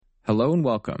Hello and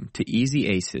welcome to Easy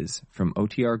Aces from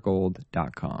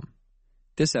OTRGold.com.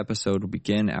 This episode will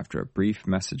begin after a brief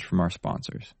message from our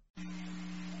sponsors.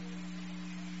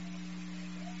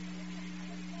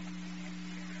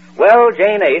 Well,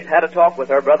 Jane Ace had a talk with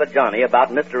her brother Johnny about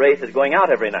Mr. Ace's going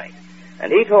out every night,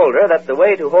 and he told her that the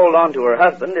way to hold on to her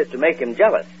husband is to make him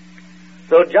jealous.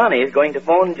 So Johnny is going to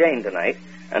phone Jane tonight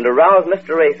and arouse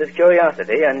Mr. Ace's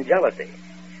curiosity and jealousy.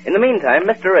 In the meantime,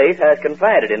 Mr. Ace has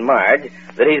confided in Marge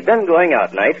that he's been going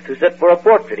out nights to sit for a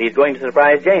portrait he's going to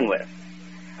surprise Jane with.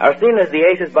 Our scene is the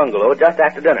Ace's bungalow just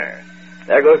after dinner.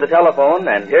 There goes the telephone,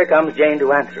 and here comes Jane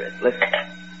to answer it. Listen.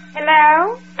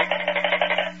 Hello?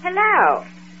 Hello?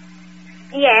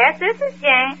 Yes, this is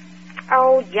Jane.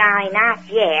 Oh, Johnny, not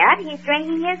yet. He's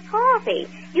drinking his coffee.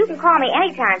 You can call me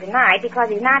anytime tonight because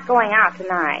he's not going out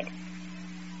tonight.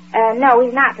 No,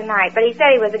 he's not tonight, but he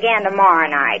said he was again tomorrow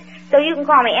night. So you can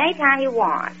call me anytime you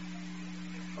want.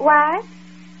 What?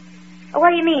 What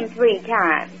do you mean 3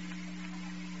 times?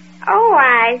 Oh,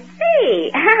 I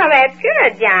see. Oh, that's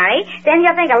good, Johnny. Then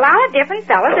you'll think a lot of different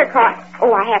fellas are caught.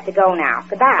 Oh, I have to go now.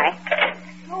 Goodbye.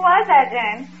 Who was that,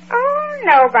 Jane? Oh,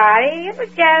 nobody. It was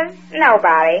just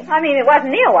nobody. I mean, it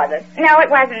wasn't Neil, was it? No, it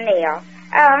wasn't Neil.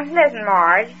 Listen,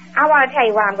 Marge, I want to tell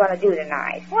you what I'm going to do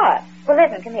tonight. What? Well,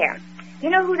 listen, come here. You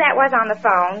know who that was on the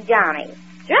phone? Johnny.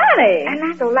 Johnny? And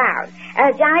not so loud.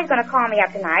 Johnny's going to call me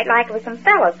up tonight like it was some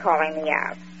fellas calling me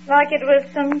up. Like it was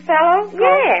some fellow?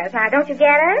 Yes. Now, don't you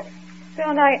get it?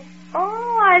 Don't I...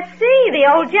 Oh, I see. The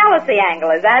old jealousy angle.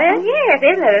 Is that it? Yes.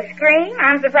 Isn't it a scream?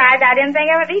 I'm surprised I didn't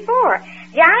think of it before.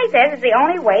 Johnny says it's the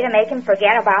only way to make him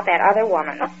forget about that other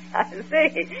woman. I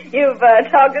see. You've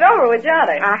talked it over with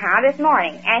Johnny. This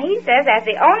morning. And he says that's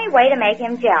the only way to make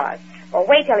him jealous. Well,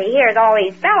 wait till he hears all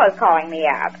these fellows calling me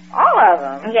up. All of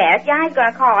them? Yes, Johnny's going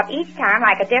to call up each time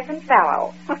like a different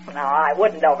fellow. No, I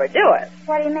wouldn't overdo it.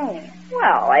 What do you mean?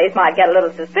 Well, Ace might get a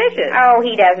little suspicious. Oh,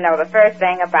 he doesn't know the first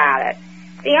thing about it.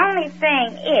 The only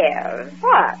thing is...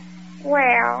 What?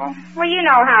 Well, you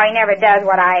know how he never does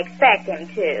what I expect him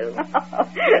to.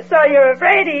 So you're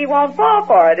afraid he won't fall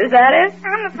for it, is that it?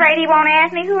 I'm afraid he won't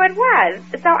ask me who it was.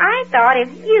 So I thought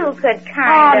if you could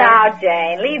Oh, now,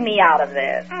 Jane, leave me out of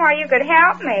this. Well, you could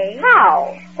help me.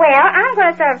 How? Well, I'm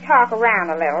going to sort of talk around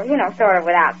a little, sort of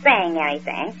without saying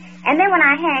anything. And then when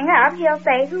I hang up, he'll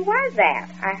say, who was that?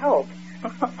 I hope.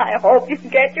 I hope you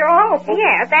get your hope.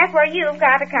 Yes, that's where you've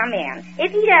got to come in.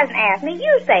 If he doesn't ask me,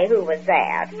 you say who was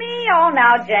that. Me? Oh,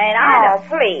 now, Jane,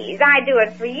 please. I do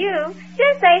it for you.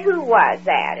 Just say who was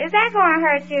that. Is that going to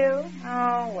hurt you?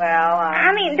 Oh, well,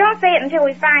 don't say it until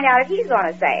we find out if he's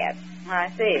going to say it. I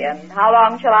see. And how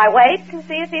long shall I wait to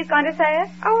see if he's going to say it?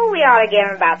 Oh, we ought to give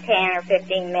him about 10 or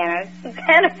 15 minutes.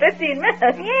 10 or 15 minutes?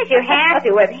 Yes, you have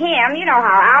to with him. You know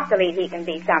how obsolete he can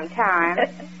be sometimes.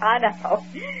 I know.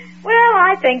 Well,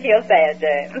 I think he'll say it,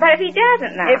 Jane. But if he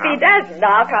doesn't now? If he doesn't,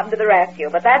 I'll come to the rescue.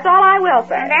 But that's all I will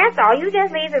say. That's all. You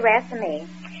just leave the rest to me.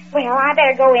 Well, I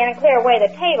better go in and clear away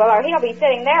the table, or he'll be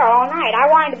sitting there all night. I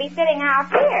want him to be sitting out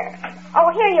here.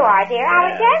 Oh, here you are, dear. I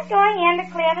was just going in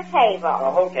to clear the table.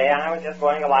 Oh, okay. I was just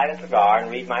going to light a cigar and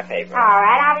read my paper. All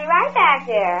right. I'll be right back,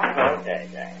 dear. Okay,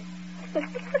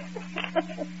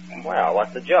 Jane. Well,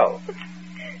 what's the joke?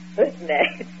 Listen,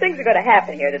 things are going to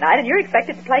happen here tonight, and you're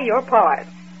expected to play your part.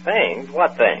 Things?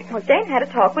 What things? Well, Jane had a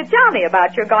talk with Johnny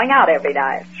about your going out every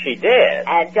night. She did?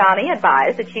 And Johnny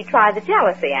advised that she try the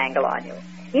jealousy angle on you.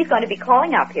 He's going to be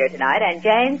calling up here tonight, and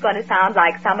Jane's going to sound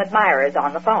like some admirers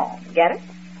on the phone. Get it?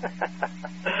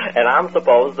 And I'm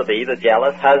supposed to be the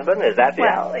jealous husband? Is that the...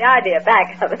 Well, the idea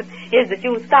back of it is that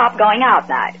you stop going out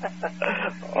night.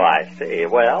 Oh, I see.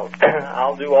 Well,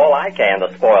 I'll do all I can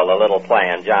to spoil the little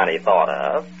plan Johnny thought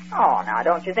of. Oh, now,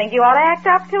 don't you think you ought to act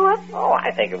up to it? Oh,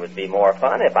 I think it would be more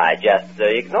fun if I just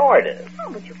ignored it.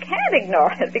 Oh, but you can't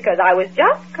ignore it, because I was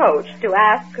just coached to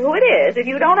ask who it is if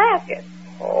you don't ask it.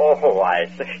 Oh, I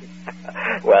see.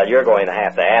 Well, you're going to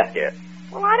have to ask it.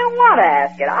 Well, I don't want to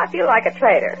ask it. I feel like a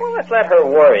traitor. Well, let's let her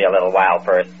worry a little while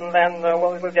first, and then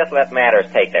we'll just let matters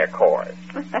take their course.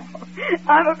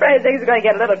 I'm afraid things are going to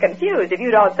get a little confused if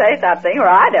you don't say something, or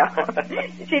I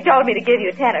don't. She told me to give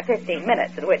you 10 or 15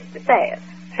 minutes in which to say it.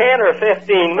 10 or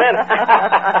 15 minutes?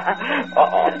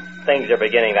 Uh-oh. Things are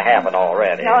beginning to happen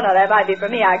already. No, that might be for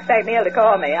me. I expect Neil to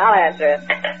call me. I'll answer it.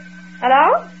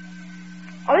 Hello?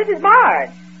 Oh, this is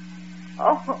Marge.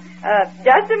 Oh,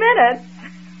 just a minute.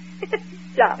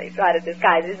 Johnny tried to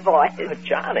disguise his voice.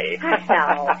 Johnny?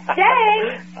 No.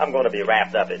 Jane! I'm going to be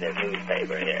wrapped up in this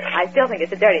newspaper here. I still think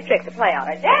it's a dirty trick to play on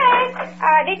her.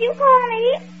 Jane, did you call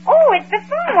me? Oh, it's the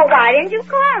phone. Well, why didn't you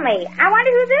call me? I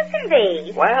wonder who this can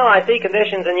be. Well, I see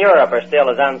conditions in Europe are still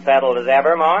as unsettled as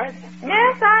ever, Marge.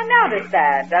 Yes, I noticed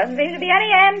that. Doesn't seem to be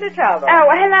any end to trouble. Oh,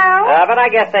 hello? But I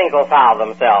guess things will solve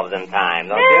themselves in time,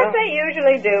 don't Yes, you? they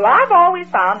usually do. I've always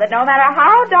found that no matter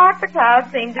how dark the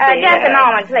clouds seem to be... Just a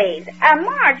moment, please.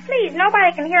 Marge, please,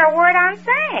 nobody can hear a word I'm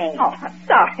saying. Oh, I'm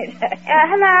sorry, Jane.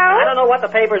 Hello? I don't know what the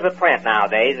papers would print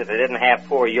nowadays if they didn't have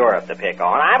poor Europe to pick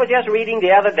on. I was just reading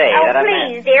the other day Oh, that a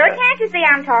please, man... dear, can't you see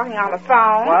I'm talking on the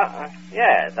phone? Well,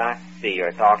 yes, I see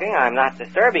you're talking. I'm not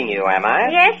disturbing you, am I?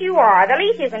 Yes, you are. The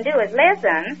least you can do is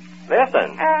listen.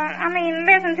 Listen.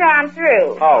 Listen till I'm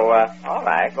through. Oh, all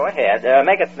right, go ahead.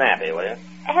 Make it snappy, will you?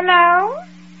 Hello?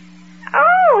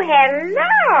 Oh,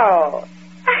 hello.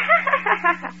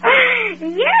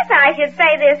 Yes, I should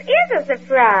say this is a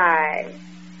surprise.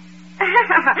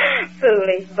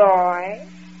 Foolish boy.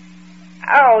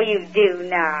 Oh, you do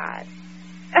not.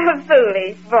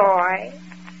 Foolish boy.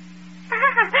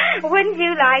 Wouldn't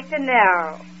you like to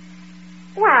know?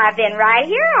 Why, I've been right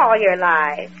here all your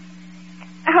life.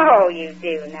 Oh, you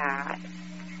do not.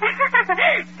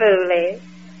 Foolish.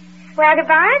 Well,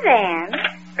 goodbye then.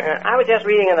 I was just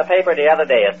reading in the paper the other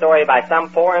day a story by some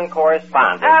foreign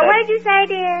correspondent. What did you say,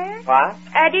 dear? What?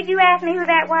 Did you ask me who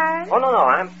that was? Oh, no,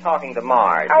 I'm talking to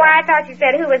Marge. Oh, I thought you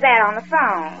said who was that on the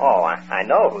phone. Oh, I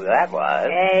know who that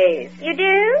was. Hey. You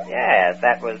do? Yes,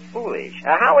 that was Foolish.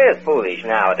 How is Foolish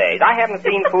nowadays? I haven't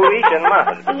seen Foolish in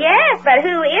months. Yes, but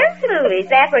who is foolish?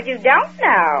 That's what you don't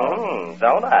know.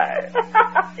 Don't I?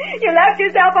 You left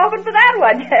yourself open for that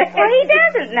one, Jane. Well, he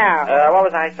doesn't know. What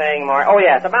was I saying, Marge? Oh,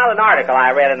 yes, about an article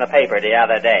I read in the paper the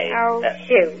other day. Oh,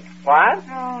 shoot. What?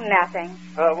 Oh, nothing.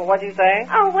 What'd you say?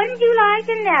 Oh, wouldn't you like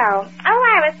to know? Oh,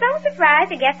 I was so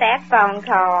surprised to get that phone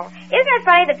call. Isn't it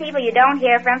funny the people you don't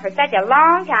hear from for such a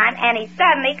long time, and he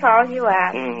suddenly calls you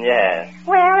up? Yes.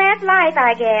 Well, that's life,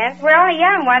 I guess. We're only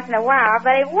young once in a while,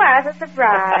 but it was a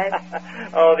surprise.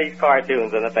 Oh, these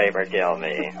cartoons in the paper kill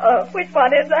me. Which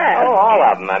one is that? Oh, all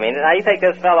of them. I mean, now you take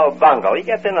this fellow Bungle. He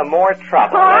gets into more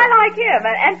trouble. Oh, I like him.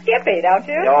 And Skippy, don't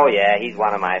you? Oh, yeah, he's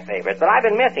one of my favorites. But I've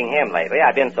been missing him lately.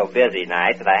 I've been so busy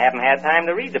nights that I haven't had time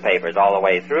to read the papers all the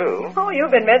way through. Oh,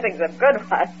 you've been missing some good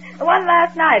ones. The one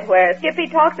last night where Skippy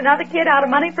talks another kid out of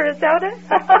money for a soda.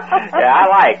 Yeah, I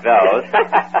like those.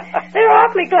 They're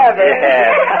awfully clever.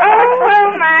 Yeah.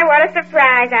 Oh, my, what a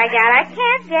surprise I got. I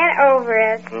can't get over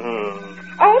it.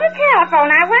 Mm-hmm. Oh, the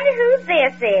telephone. I wonder who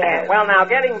this is. Well, now,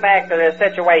 getting back to the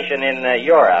situation in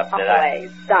Europe...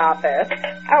 Please, stop it.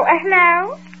 Oh,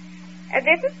 hello?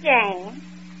 This is Jane.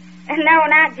 No,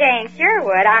 not Jane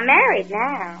Sherwood. I'm married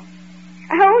now.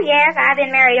 Oh, yes, I've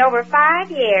been married over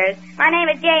 5 years. My name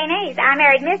is Jane Ace. I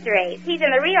married Mr. Ace. He's in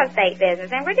the real estate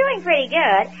business, and we're doing pretty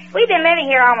good. We've been living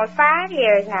here almost 5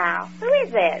 years now. Who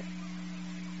is this?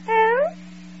 Who?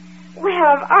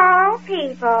 Well, of all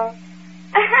people.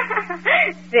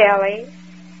 Silly.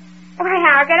 Why,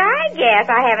 how could I guess?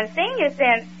 I haven't seen you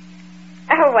since...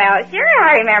 Oh, well, sure,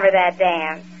 I remember that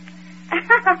dance.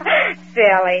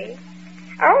 Silly.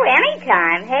 Oh,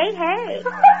 anytime. Hey.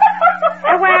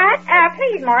 What?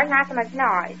 Please, Morris, not so much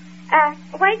noise.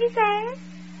 What did you say?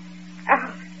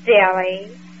 Oh,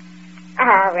 silly.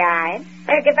 All right.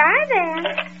 Goodbye, then.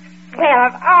 Well,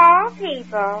 of all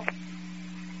people.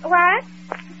 What?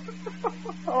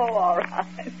 Oh, all right.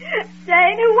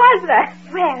 Jane, who was that?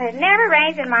 Well, it never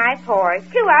rains in my porch.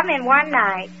 2 of them in one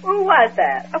night. Who was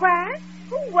that? What?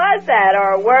 Who was that,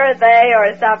 or were they,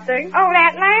 or something? Oh,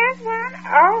 that last one?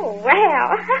 Oh, well.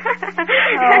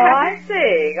 Oh, I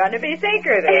see. Going to be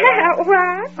secretive.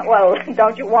 What? Well,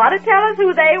 don't you want to tell us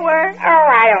who they were? Oh,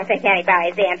 I don't think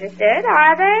anybody's interested,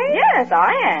 are they? Yes,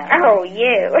 I am. Oh,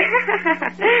 you.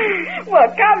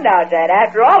 Well, come now, Jane.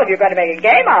 After all, if you're going to make a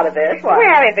game out of this, what?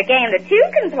 Well, it's a game that 2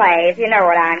 can play, if you know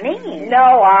what I mean.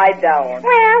 No, I don't.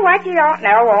 Well, what you don't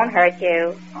know won't hurt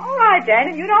you. All right, Jane,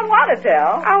 if you don't want to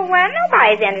tell. Oh, well,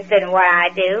 nobody's interested in what I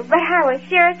do, but I was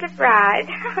sure surprised.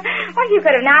 Well, you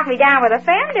could have knocked me down with a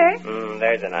fender.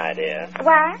 There's an idea.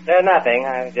 What? There's nothing.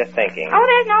 I was just thinking. Oh,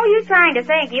 there's no use trying to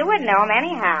think. You wouldn't know him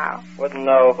anyhow. Wouldn't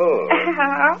know who.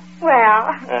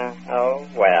 Well.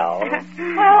 Well.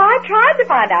 Well, I tried to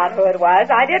find out who it was.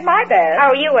 I did my best.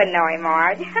 Oh, you wouldn't know him,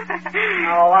 Marge.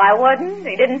 Oh, I wouldn't.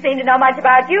 He didn't seem to know much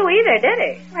about you either, did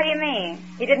he? What do you mean?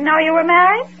 He didn't know you were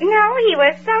married? No, he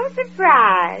was so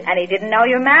surprised. And he didn't know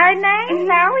your married name?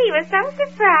 No, he was so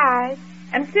surprised.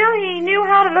 And still he knew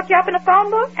how to look you up in the phone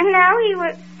book? No, he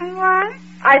was... What?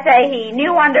 I say he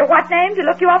knew under what name to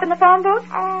look you up in the phone book?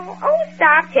 Oh,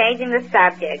 stop changing the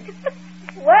subject.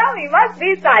 Well, he must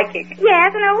be psychic.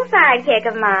 Yes, an old sidekick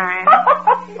of mine.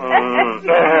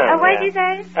 What did you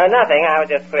say? Nothing. I was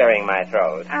just clearing my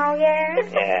throat. Oh, yes?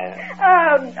 Yeah.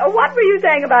 What were you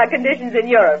saying about conditions in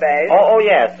Europe, Ace? Oh,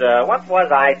 yes. What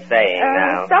was I saying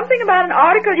now? Something about an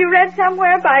article you read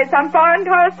somewhere by some foreign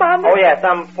correspondent? Oh, yeah,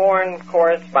 some foreign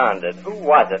correspondent. Who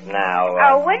was it now?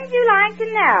 Wouldn't you like to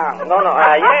know? No,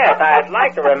 yes, I'd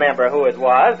like to remember who it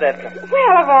was that...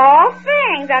 Well, of all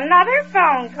things, another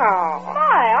phone call.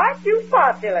 My, aren't you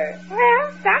popular?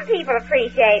 Well, some people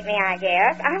appreciate me, I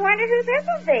guess. I wonder who this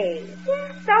will be.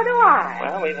 Yeah, so do I.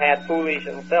 Well, we've had foolish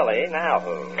and silly. Now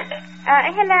who?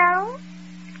 Hello?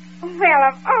 Well,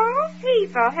 of all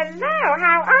people, hello,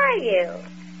 how are you?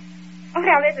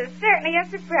 Well, this is certainly a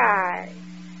surprise.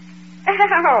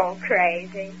 Oh,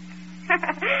 crazy.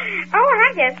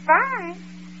 I'm just fine.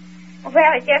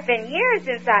 Well, it's just been years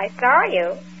since I saw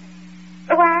you.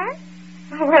 What?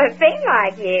 Well, it seemed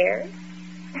like years.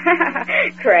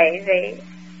 Crazy.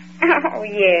 Oh,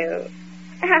 you.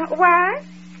 What?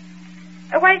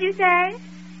 What did you say?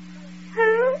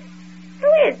 Who?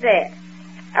 Who is this?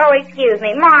 Oh, excuse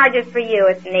me. Marge, it's for you.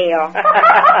 It's Neil.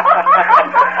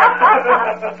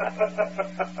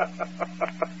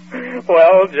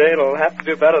 Well, Jane will have to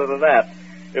do better than that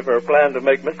if her plan to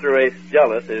make Mr. Ace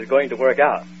jealous is going to work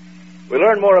out. We'll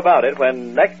learn more about it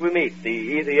when next we meet the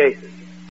Easy Aces.